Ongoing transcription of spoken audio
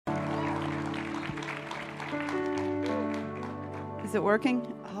Is it working?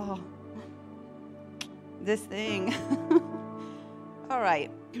 Oh, this thing. All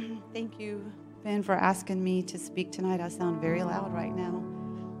right. Thank you, Ben, for asking me to speak tonight. I sound very loud right now.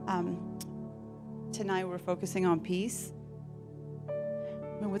 Tonight we're focusing on peace.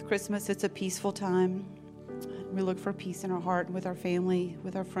 And with Christmas, it's a peaceful time. We look for peace in our heart and with our family,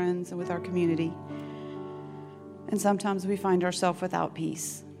 with our friends, and with our community. And sometimes we find ourselves without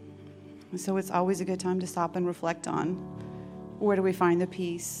peace. So it's always a good time to stop and reflect on where do we find the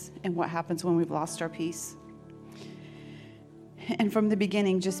peace and what happens when we've lost our peace. And from the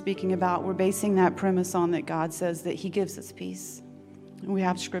beginning, just speaking about, we're basing that premise on that God says that he gives us peace. And we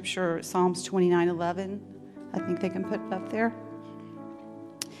have scripture, Psalms 29:11. I think they can put it up there.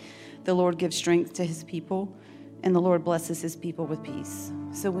 The Lord gives strength to his people, and the Lord blesses his people with peace.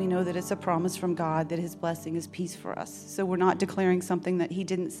 So we know that it's a promise from God that his blessing is peace for us. So we're not declaring something that he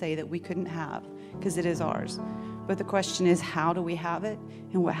didn't say that we couldn't have, because it is ours. But the question is, how do we have it,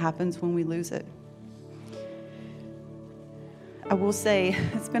 and what happens when we lose it? I will say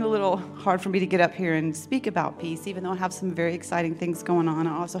it's been a little hard for me to get up here and speak about peace, even though I have some very exciting things going on.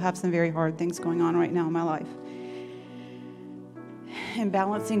 I also have some very hard things going on right now in my life. And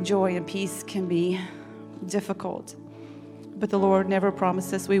balancing joy and peace can be difficult. But the Lord never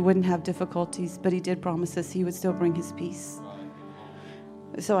promised us we wouldn't have difficulties, but he did promise us he would still bring his peace.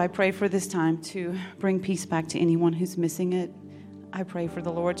 So I pray for this time to bring peace back to anyone who's missing it. I pray for the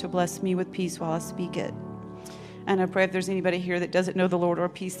Lord to bless me with peace while I speak it. And I pray if there's anybody here that doesn't know the Lord or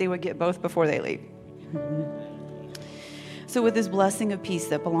peace, they would get both before they leave. So with this blessing of peace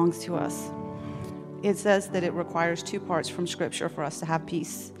that belongs to us, it says that it requires two parts from Scripture for us to have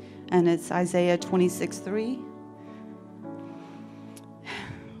peace. And it's Isaiah 26:3.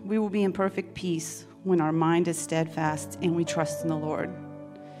 We will be in perfect peace when our mind is steadfast and we trust in the Lord.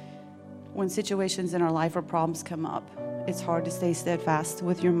 When situations in our life or problems come up, it's hard to stay steadfast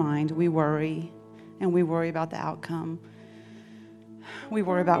with your mind. We worry, and we worry about the outcome. We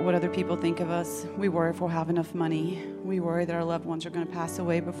worry about what other people think of us. We worry if we'll have enough money. We worry that our loved ones are going to pass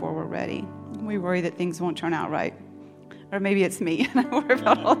away before we're ready. We worry that things won't turn out right. Or maybe it's me, and I worry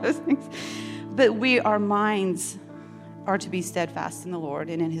about all those things. But our minds are to be steadfast in the Lord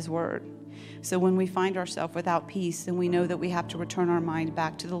and in his word. So when we find ourselves without peace, then we know that we have to return our mind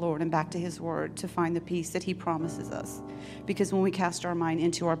back to the Lord and back to his word to find the peace that he promises us. Because when we cast our mind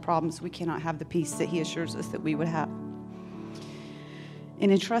into our problems, we cannot have the peace that he assures us that we would have.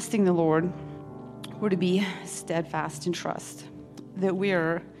 And in trusting the Lord, we're to be steadfast in trust, that we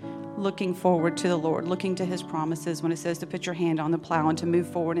are looking forward to the Lord, looking to his promises when it says to put your hand on the plow and to move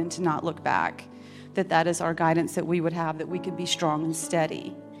forward and to not look back, that is our guidance that we would have, that we could be strong and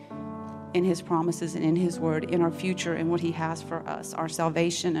steady in his promises and in his word, in our future and what he has for us. Our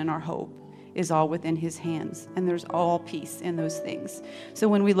salvation and our hope is all within his hands, and there's all peace in those things. So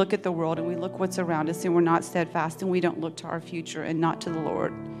when we look at the world and we look what's around us and we're not steadfast and we don't look to our future and not to the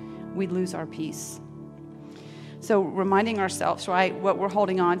Lord, we lose our peace. So reminding ourselves, right, what we're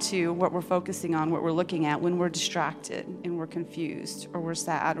holding on to, what we're focusing on, what we're looking at when we're distracted and we're confused or we're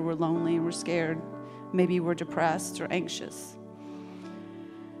sad or we're lonely and we're scared, maybe we're depressed or anxious.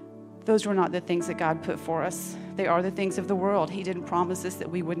 Those were not the things that God put for us. They are the things of the world. He didn't promise us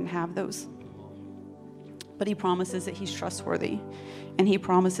that we wouldn't have those. But he promises that he's trustworthy, and he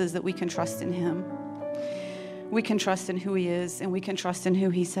promises that we can trust in him. We can trust in who he is, and we can trust in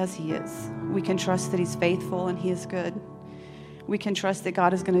who he says he is. We can trust that he's faithful and he is good. We can trust that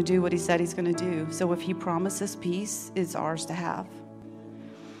God is going to do what he said he's going to do. So if he promises peace, it's ours to have.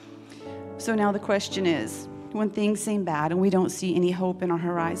 So now the question is, when things seem bad and we don't see any hope in our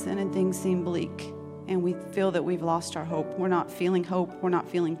horizon and things seem bleak and we feel that we've lost our hope, we're not feeling hope, we're not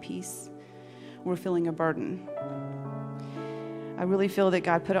feeling peace, we're feeling a burden. I really feel that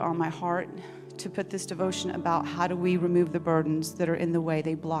God put it on my heart to put this devotion about how do we remove the burdens that are in the way,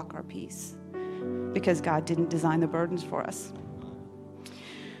 they block our peace, because God didn't design the burdens for us.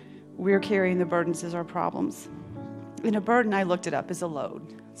 We're carrying the burdens as our problems. And a burden, I looked it up, is a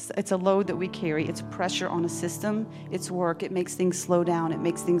load. It's a load that we carry. It's pressure on a system. It's work. It makes things slow down. It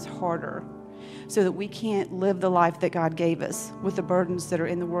makes things harder so that we can't live the life that God gave us with the burdens that are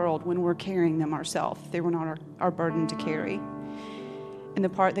in the world when we're carrying them ourselves. They were not our burden to carry. And the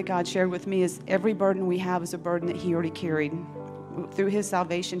part that God shared with me is every burden we have is a burden that he already carried. Through his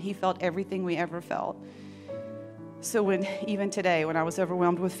salvation, he felt everything we ever felt. So even today, when I was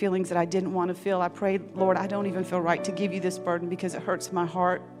overwhelmed with feelings that I didn't want to feel, I prayed, Lord, I don't even feel right to give you this burden because it hurts my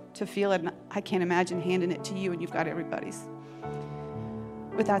heart to feel it. And I can't imagine handing it to you and you've got everybody's.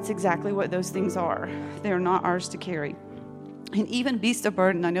 But that's exactly what those things are. They are not ours to carry. And even beast of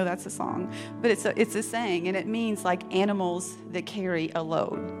burden, I know that's a song, but it's a saying, and it means like animals that carry a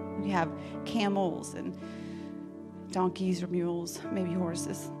load. You have camels and donkeys or mules, maybe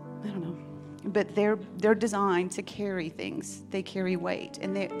horses, I don't know. But they're designed to carry things. They carry weight,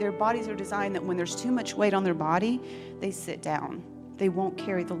 and their bodies are designed that when there's too much weight on their body, they sit down. They won't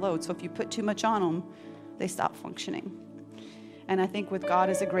carry the load. So if you put too much on them, they stop functioning. And I think with God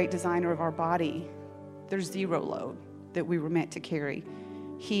as a great designer of our body, there's zero load that we were meant to carry.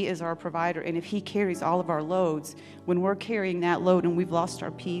 He is our provider, and if he carries all of our loads, when we're carrying that load and we've lost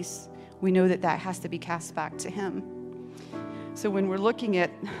our peace, we know that has to be cast back to him. So when we're looking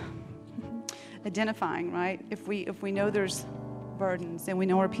at identifying, right, if we know there's burdens and we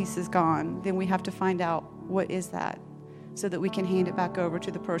know our peace is gone, then we have to find out what is that, so that we can hand it back over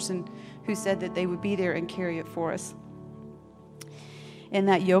to the person who said that they would be there and carry it for us. And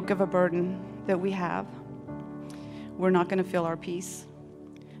that yoke of a burden that we have, we're not going to feel our peace.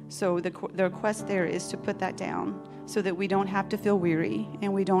 So the request there is to put that down so that we don't have to feel weary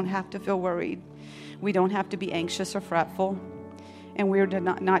and we don't have to feel worried. We don't have to be anxious or fretful. And we're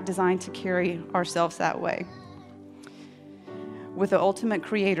not designed to carry ourselves that way. With the ultimate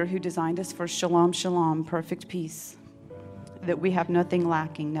creator who designed us for shalom, shalom, perfect peace, that we have nothing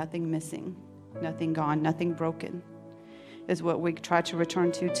lacking, nothing missing, nothing gone, nothing broken, is what we try to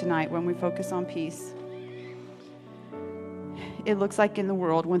return to tonight when we focus on peace. It looks like in the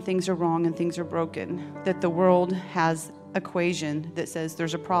world, when things are wrong and things are broken, that the world has an equation that says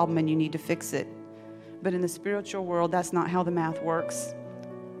there's a problem and you need to fix it. But in the spiritual world, that's not how the math works.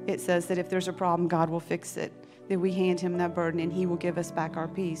 It says that if there's a problem, God will fix it, that we hand him that burden and he will give us back our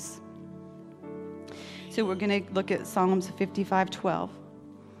peace. So we're going to look at Psalms 55:12.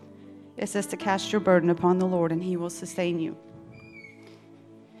 It says to cast your burden upon the Lord and he will sustain you.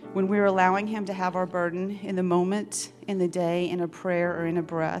 When we're allowing him to have our burden in the moment, in the day, in a prayer or in a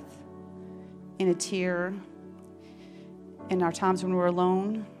breath, in a tear, in our times when we're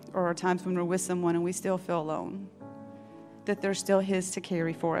alone or our times when we're with someone and we still feel alone, that they're still his to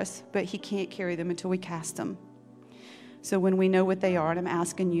carry for us, but he can't carry them until we cast them. So when we know what they are, and I'm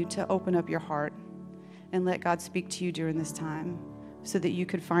asking you to open up your heart and let God speak to you during this time, so that you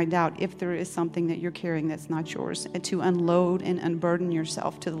could find out if there is something that you're carrying that's not yours, and to unload and unburden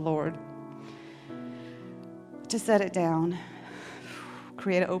yourself to the Lord. To set it down,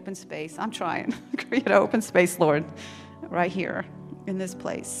 create an open space. I'm trying. Create an open space, Lord, right here in this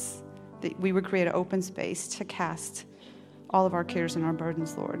place. That we would create an open space to cast all of our cares and our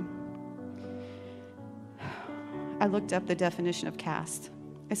burdens, Lord. I looked up the definition of cast.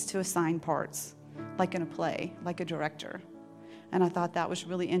 It's to assign parts, like in a play, like a director. And I thought that was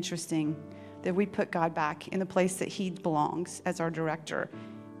really interesting, that we put God back in the place that he belongs as our director,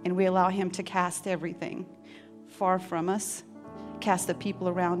 and we allow him to cast everything far from us, cast the people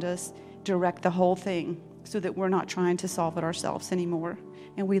around us, direct the whole thing, so that we're not trying to solve it ourselves anymore.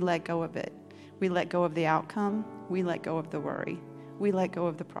 And we let go of it. We let go of the outcome. We let go of the worry. We let go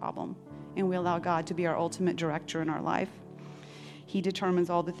of the problem. And we allow God to be our ultimate director in our life. He determines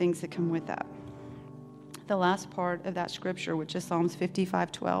all the things that come with that. The last part of that scripture, which is Psalms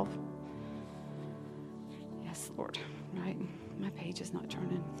 55:12. Yes, Lord, right? My page is not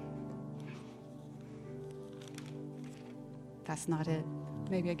turning. That's not it.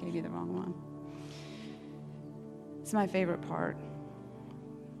 Maybe I gave you the wrong one. It's my favorite part.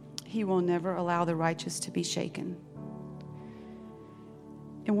 He will never allow the righteous to be shaken.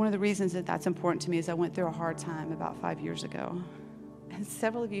 And one of the reasons that that's important to me is I went through a hard time about 5 years ago. And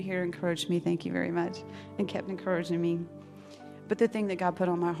several of you here encouraged me, thank you very much, and kept encouraging me. But the thing that God put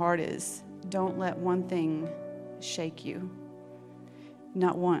on my heart is, don't let one thing shake you.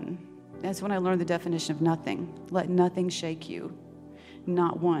 Not one. That's when I learned the definition of nothing. Let nothing shake you.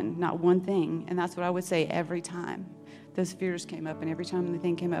 Not one thing. And that's what I would say every time those fears came up. And every time the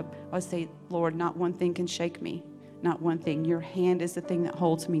thing came up, I would say, Lord, not one thing can shake me. Not one thing. Your hand is the thing that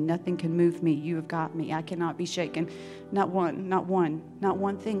holds me. Nothing can move me. You have got me. I cannot be shaken. Not one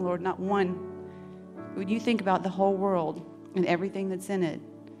thing, Lord, not one. When you think about the whole world and everything that's in it,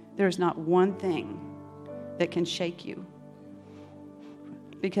 there's not one thing that can shake you,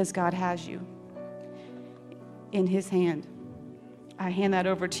 because God has you in his hand. I hand that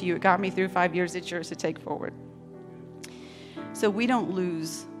over to you. It got me through 5 years. It's yours to take forward. So we don't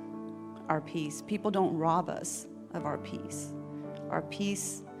lose our peace. People don't rob us of our peace. Our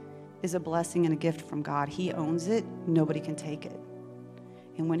peace is a blessing and a gift from God. He owns it. Nobody can take it.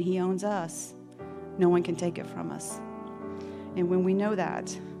 And when he owns us, no one can take it from us. And when we know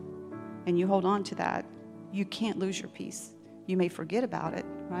that, and you hold on to that, you can't lose your peace. You may forget about it,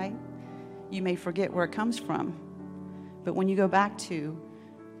 right? You may forget where it comes from, But when you go back to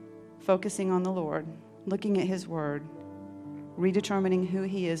focusing on the Lord, looking at his word, redetermining who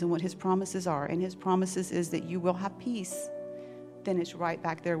he is and what his promises are, and his promises is that you will have peace, then it's right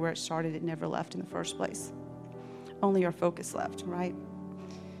back there where it started. It never left in the first place. Only our focus left, right?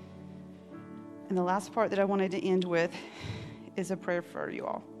 And the last part that I wanted to end with is a prayer for you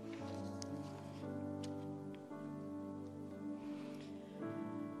all.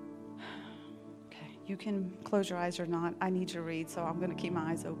 Okay, you can close your eyes or not. I need to read, so I'm going to keep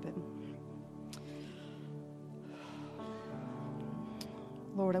my eyes open.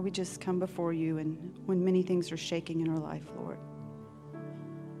 Lord, we just come before you, and when many things are shaking in our life, Lord,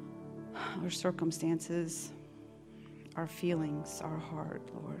 our circumstances, our feelings, our heart,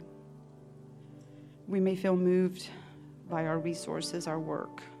 Lord, we may feel moved by our resources, our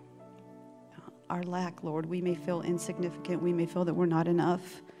work, our lack, Lord. We may feel insignificant. We may feel that we're not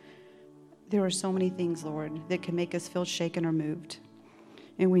enough. There are so many things, Lord, that can make us feel shaken or moved.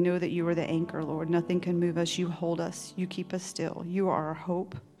 And we know that you are the anchor, Lord. Nothing can move us. You hold us. You keep us still. You are our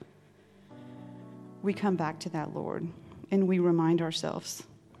hope. We come back to that, Lord, and we remind ourselves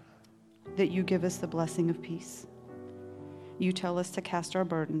that you give us the blessing of peace. You tell us to cast our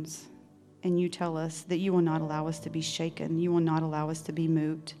burdens, and you tell us that you will not allow us to be shaken. You will not allow us to be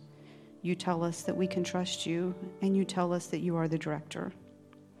moved. You tell us that we can trust you, and you tell us that you are the director.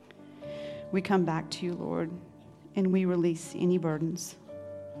 We come back to you, Lord, and we release any burdens.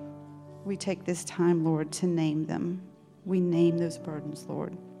 We take this time, Lord, to name them. We name those burdens,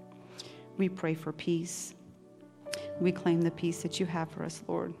 Lord. We pray for peace. We claim the peace that you have for us,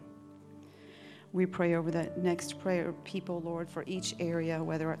 Lord. We pray over the next prayer people, Lord, for each area,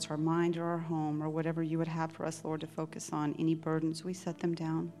 whether it's our mind or our home or whatever you would have for us, Lord, to focus on. Any burdens, we set them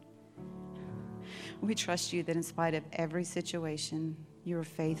down. We trust you that in spite of every situation, you are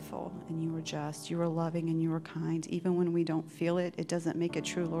faithful and you are just. You are loving and you are kind. Even when we don't feel it, it doesn't make it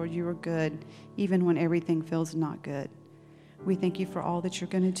true, Lord. You are good, even when everything feels not good. We thank you for all that you're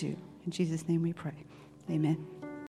going to do. In Jesus' name we pray. Amen.